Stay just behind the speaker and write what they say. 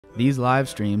These live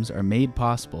streams are made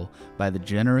possible by the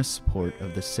generous support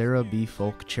of the Sarah B.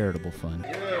 Folk Charitable Fund.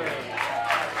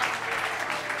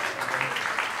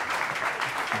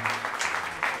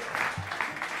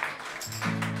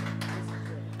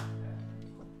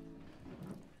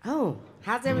 Oh,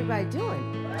 how's everybody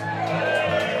doing?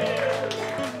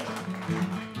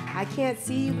 I can't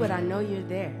see you, but I know you're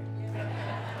there.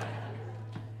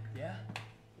 Yeah?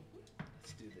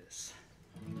 Let's do this.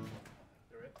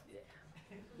 Yeah.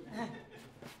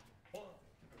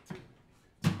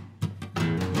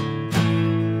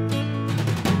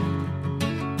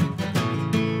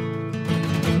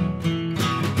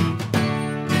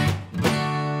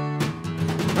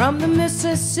 From the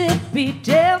Mississippi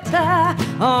Delta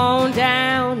on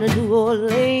down to New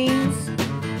Orleans,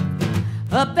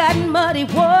 up that muddy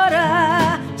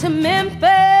water to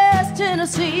Memphis,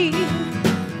 Tennessee.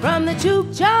 From the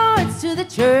juke joints to the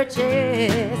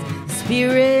churches, the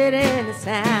spirit and the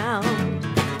sound,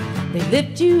 they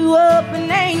lift you up and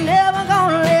they ain't never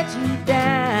gonna let you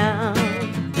down.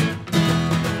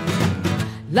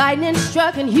 Lightning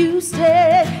struck in Houston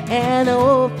and the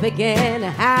wolf began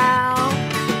to howl.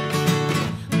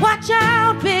 Watch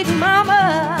out, big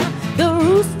mama, the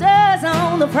rooster's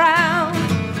on the prowl.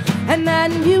 And that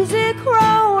music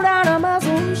rolled out of my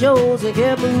soul shows and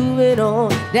kept moving on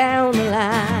down the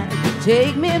line.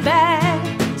 Take me back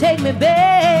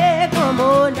one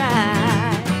more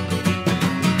night.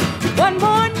 One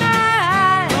more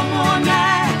night, one more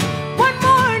night, one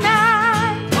more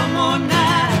night, one more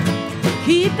night.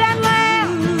 Keep that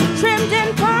lamp trimmed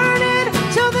and burning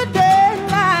till the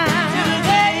daylight. Till the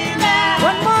daylight.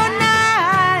 One more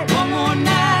night, one more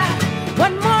night,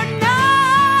 one more night.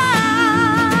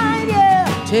 Yeah,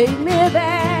 take me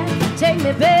back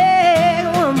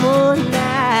one more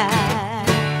night.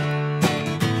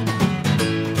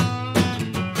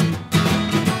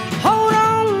 Hold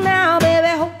on now, baby,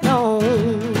 hold on.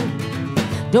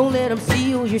 Don't let them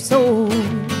steal your soul.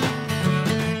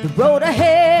 The road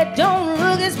ahead don't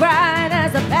look as bright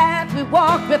as the path we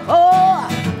walked before.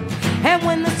 And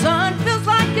when the sun feels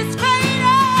like it's fading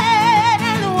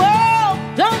and the world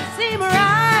don't seem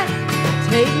right,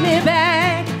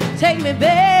 take me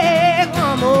back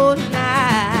one more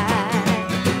night.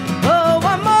 Oh,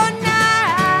 one more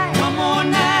night, one more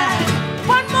night,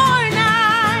 one more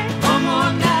night, one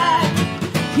more night.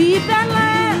 Keep that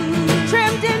lamp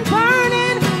trimmed and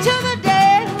burning till the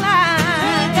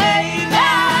daylight.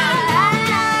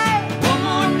 One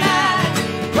more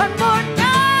night, one more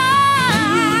night.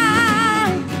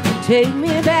 Take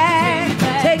me back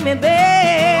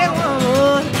one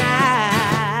more night.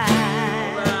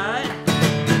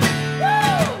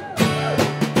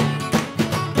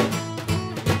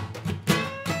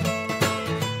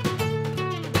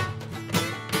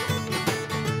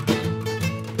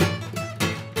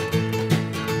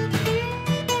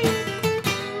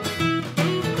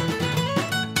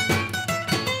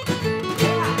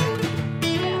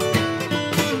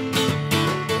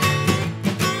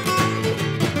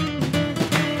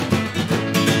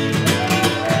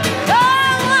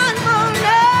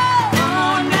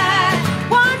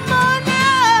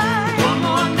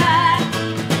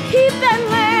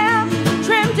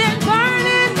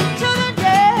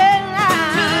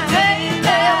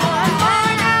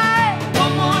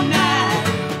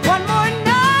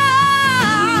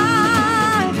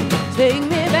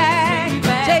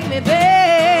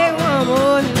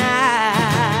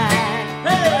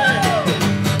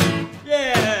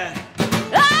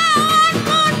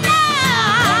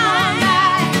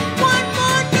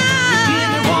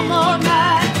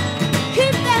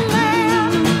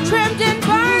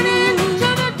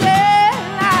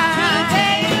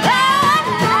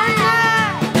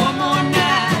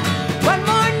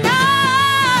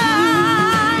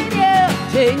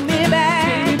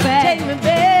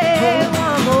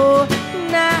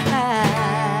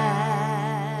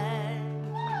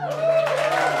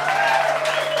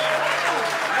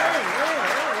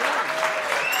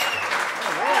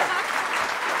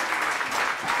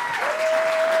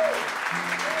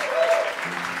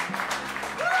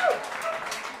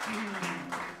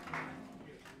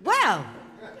 Well,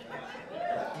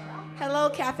 hello,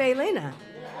 Caffe Lena.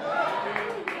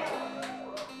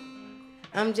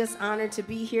 I'm just honored to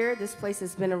be here. This place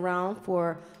has been around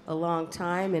for a long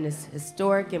time and is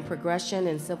historic in progression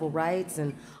and civil rights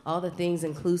and all the things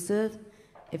inclusive.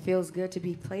 It feels good to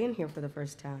be playing here for the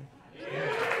first time.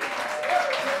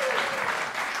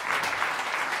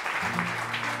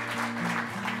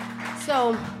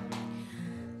 So,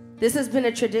 this has been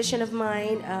a tradition of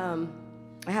mine.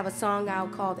 I have a song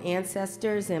out called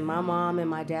Ancestors, and my mom and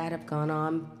my dad have gone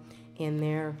on, and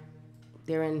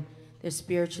they're in they're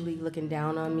spiritually looking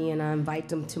down on me, and I invite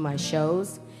them to my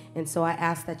shows. And so I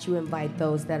ask that you invite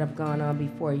those that have gone on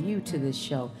before you to this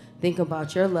show. Think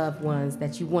about your loved ones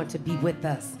that you want to be with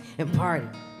us and party.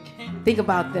 Think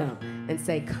about them and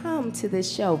say, come to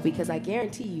this show, because I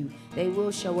guarantee you they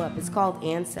will show up. It's called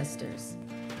Ancestors,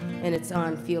 and it's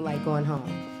on Feel Like Going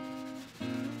Home.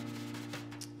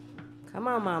 Come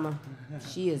on, Mama.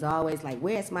 She is always like,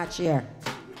 where's my chair?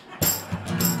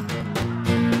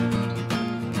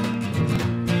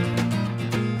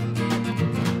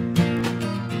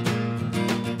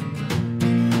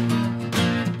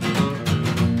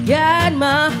 Guide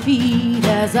my feet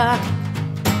as I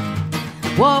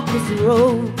walk this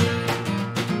road.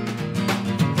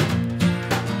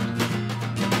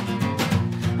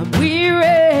 I'm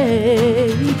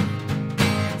weary,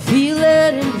 feel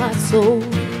it in my soul.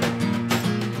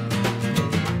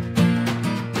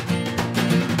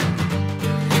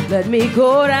 Let me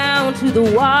go down to the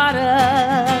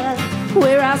water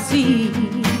where I'll see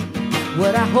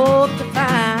what I hope to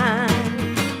find.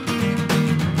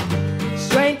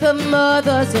 Strength of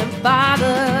mothers and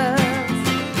fathers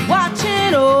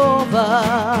watching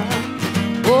over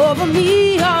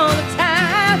me all the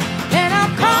time. And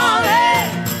I'm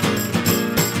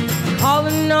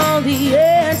calling on the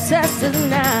ancestors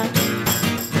now.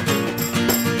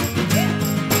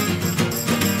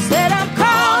 Said I'm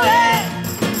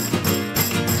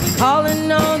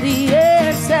calling on the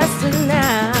ancestors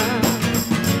now.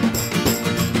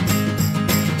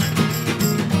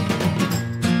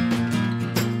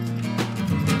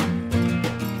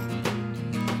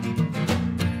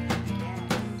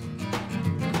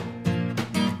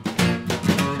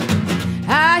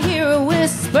 I hear a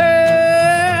whisper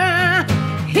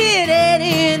hidden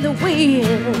in the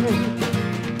wind.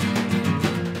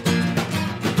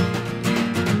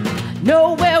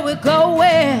 Know where we're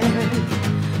going,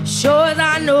 sure as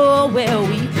I know where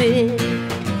we've been.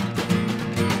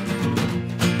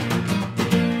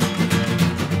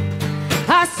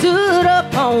 I stood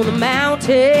up on the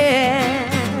mountain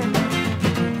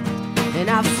and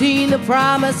I've seen the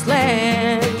promised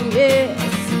land, yes.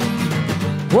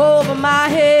 Over my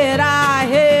head I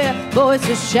hear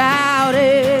voices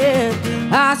shouting.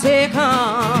 I say,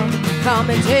 come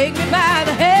and take me by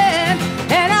the hand.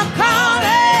 And I'm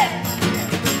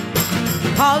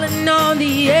calling on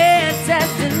the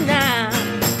ancestors now.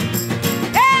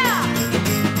 Yeah!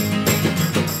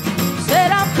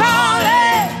 Said I'm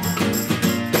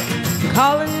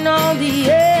calling on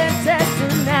the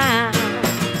ancestors now.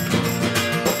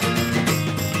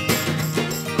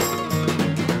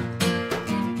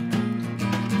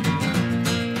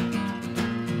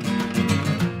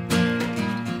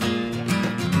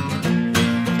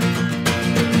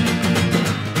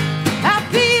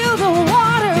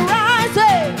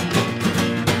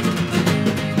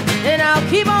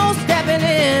 Keep on stepping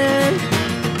in.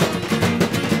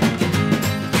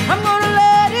 I'm gonna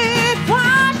let it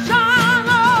wash all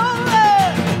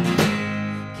over.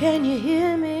 Can you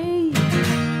hear me?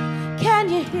 Can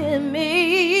you hear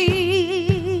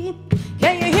me?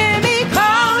 Can you hear me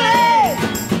calling?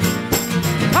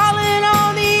 Calling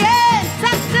on the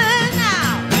ancestors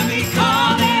now. Let me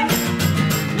call it.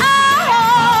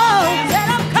 Oh, said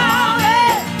I'm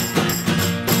calling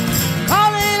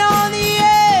on the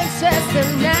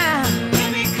ancestors now.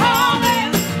 Let me call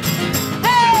it.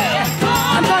 Hey,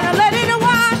 I'm gonna let it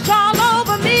wash all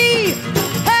over me.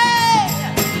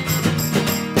 Hey,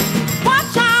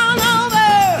 wash all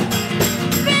over.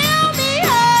 Fill me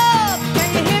up. Can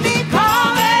you hear me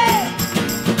calling?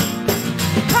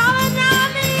 Calling on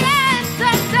the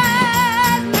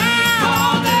ancestors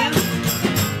now.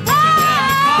 Oh,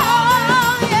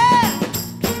 yeah.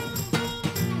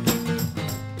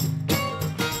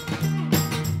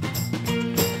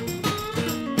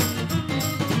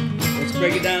 Let's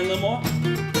break it down a little more.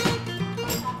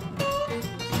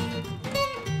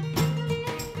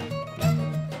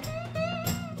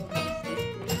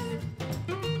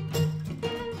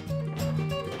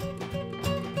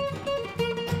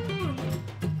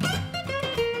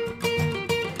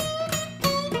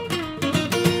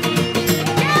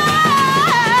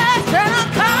 Yes, and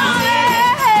I'm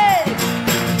calling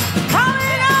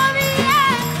on the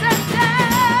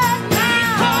ancestors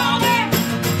now.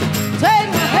 Take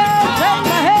my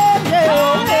hand, yeah.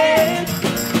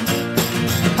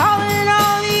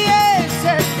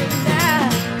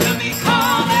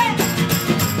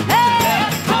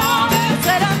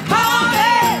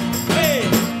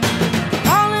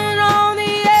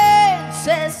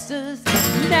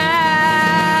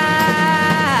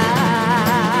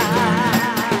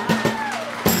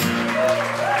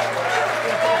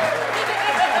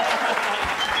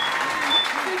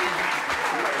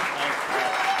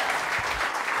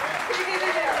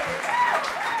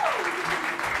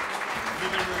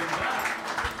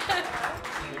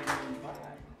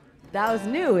 That was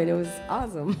new, and it was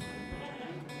awesome.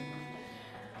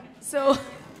 So,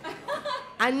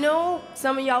 I know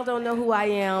some of y'all don't know who I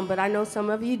am, but I know some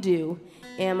of you do.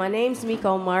 And my name's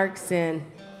Miko Marks, and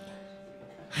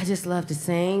I just love to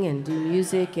sing and do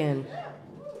music and,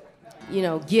 you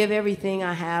know, give everything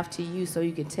I have to you so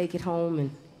you can take it home and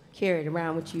carry it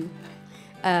around with you.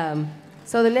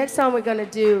 So the next song we're gonna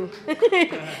do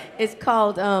is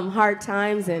called Hard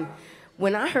Times. And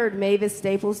when I heard Mavis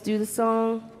Staples do the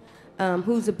song,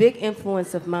 who's a big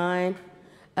influence of mine,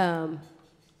 I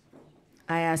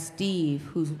asked Steve,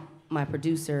 who's my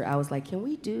producer, I was like, can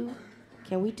we do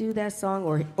that song?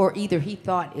 Or either he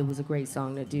thought it was a great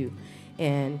song to do.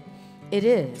 And it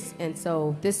is. And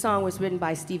so this song was written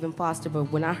by Stephen Foster, but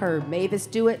when I heard Mavis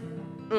do it,